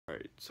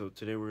So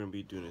today we're going to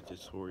be doing a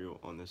tutorial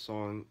on the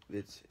song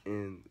that's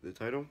in the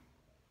title.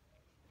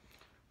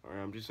 Alright,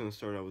 I'm just going to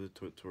start out with the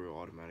tutorial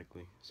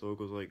automatically. So it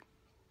goes like,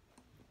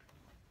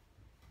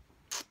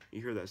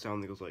 you hear that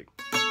sound that goes like,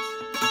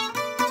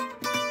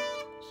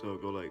 so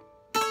go like,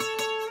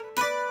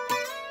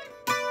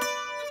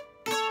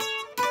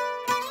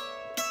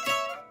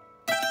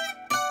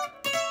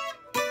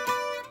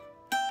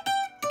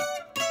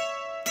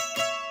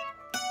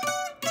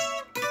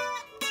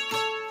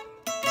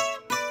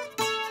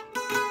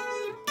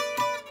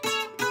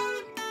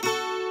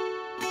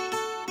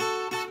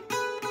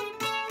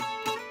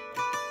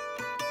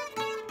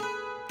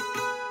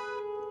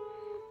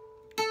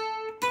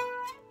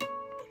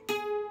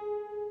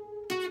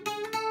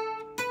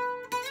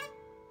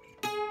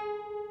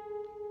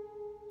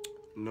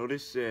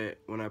 notice that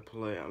when I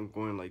play, I'm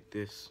going like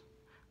this,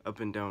 up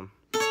and down,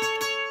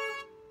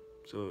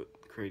 so it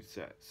creates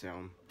that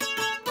sound.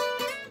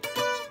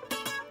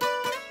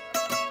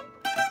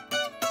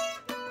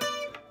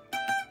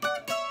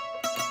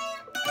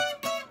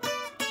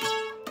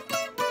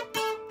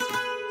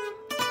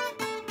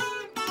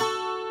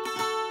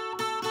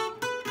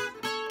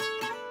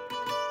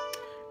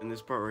 And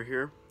this part right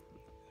here,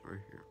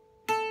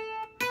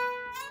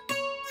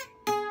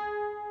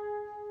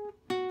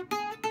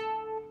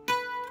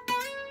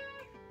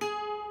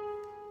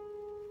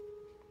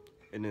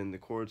 and then the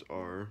chords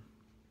are,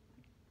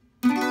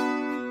 so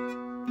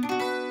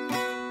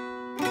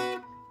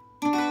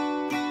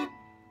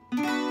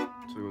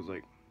it goes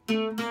like,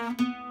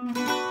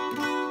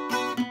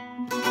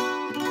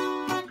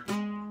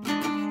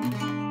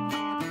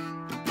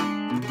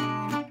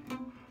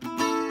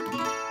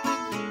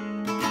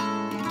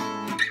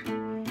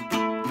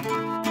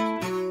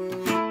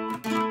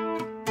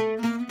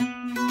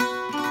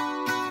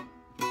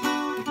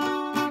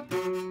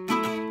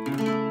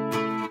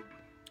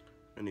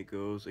 and it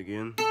goes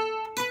again,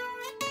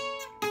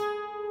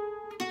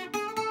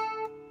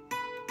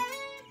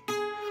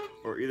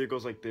 or either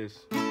goes like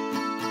this.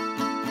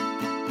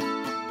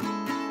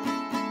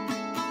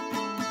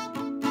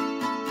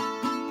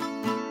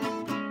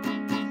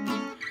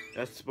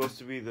 That's supposed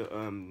to be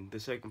the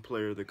second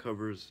player that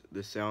covers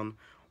the sound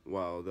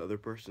while the other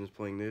person is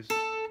playing this.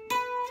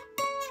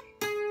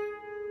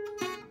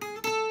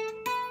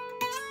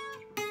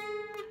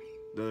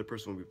 The other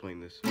person will be playing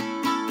this.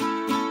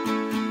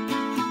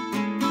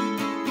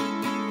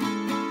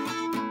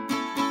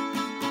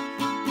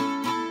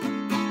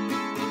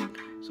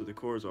 So the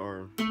chords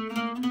are,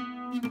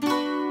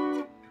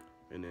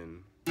 and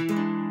then,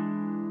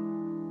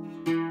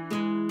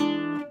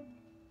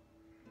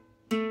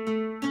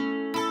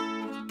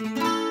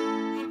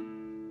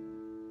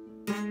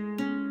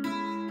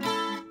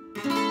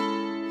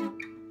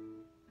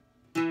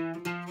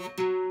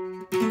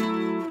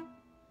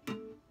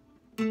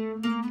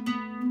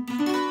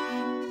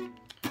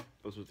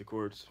 those are the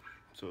chords.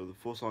 So the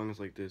full song is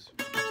like this.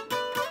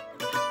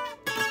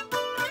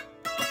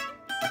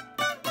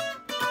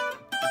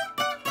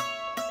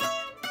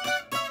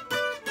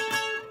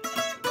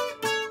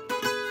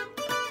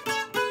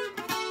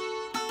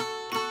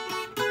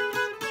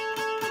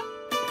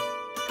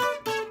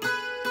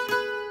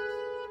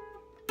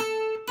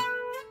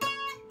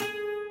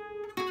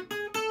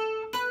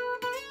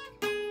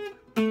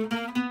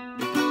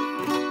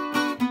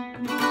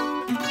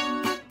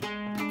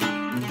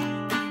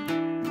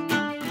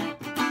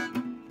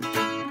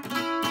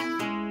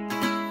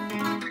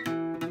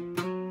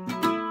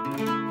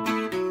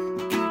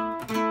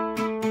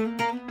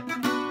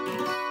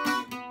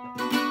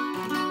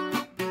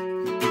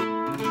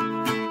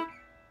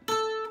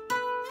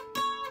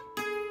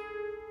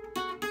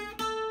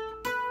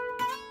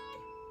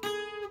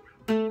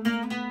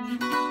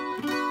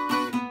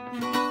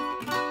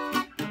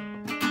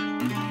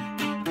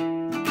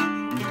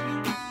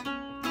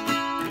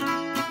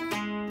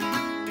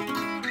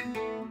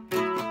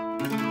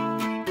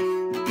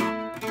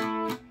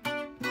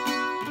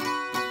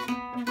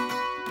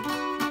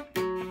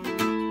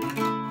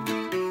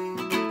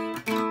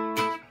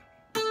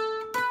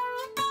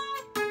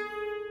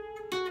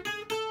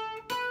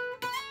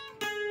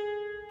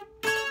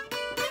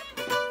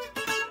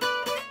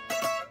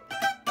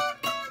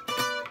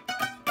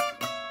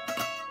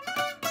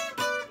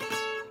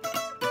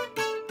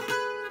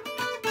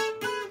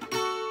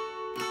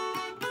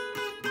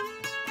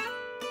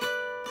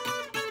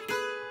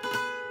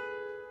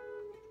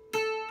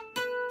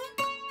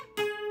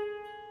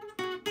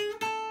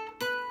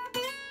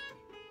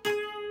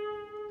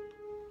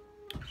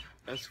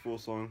 That's the full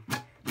song.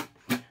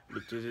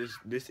 But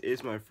this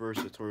is my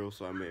first tutorial,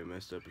 so I may have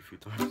messed up a few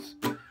times.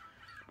 Alright.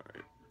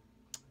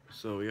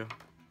 So yeah,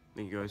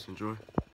 thank you guys, enjoy.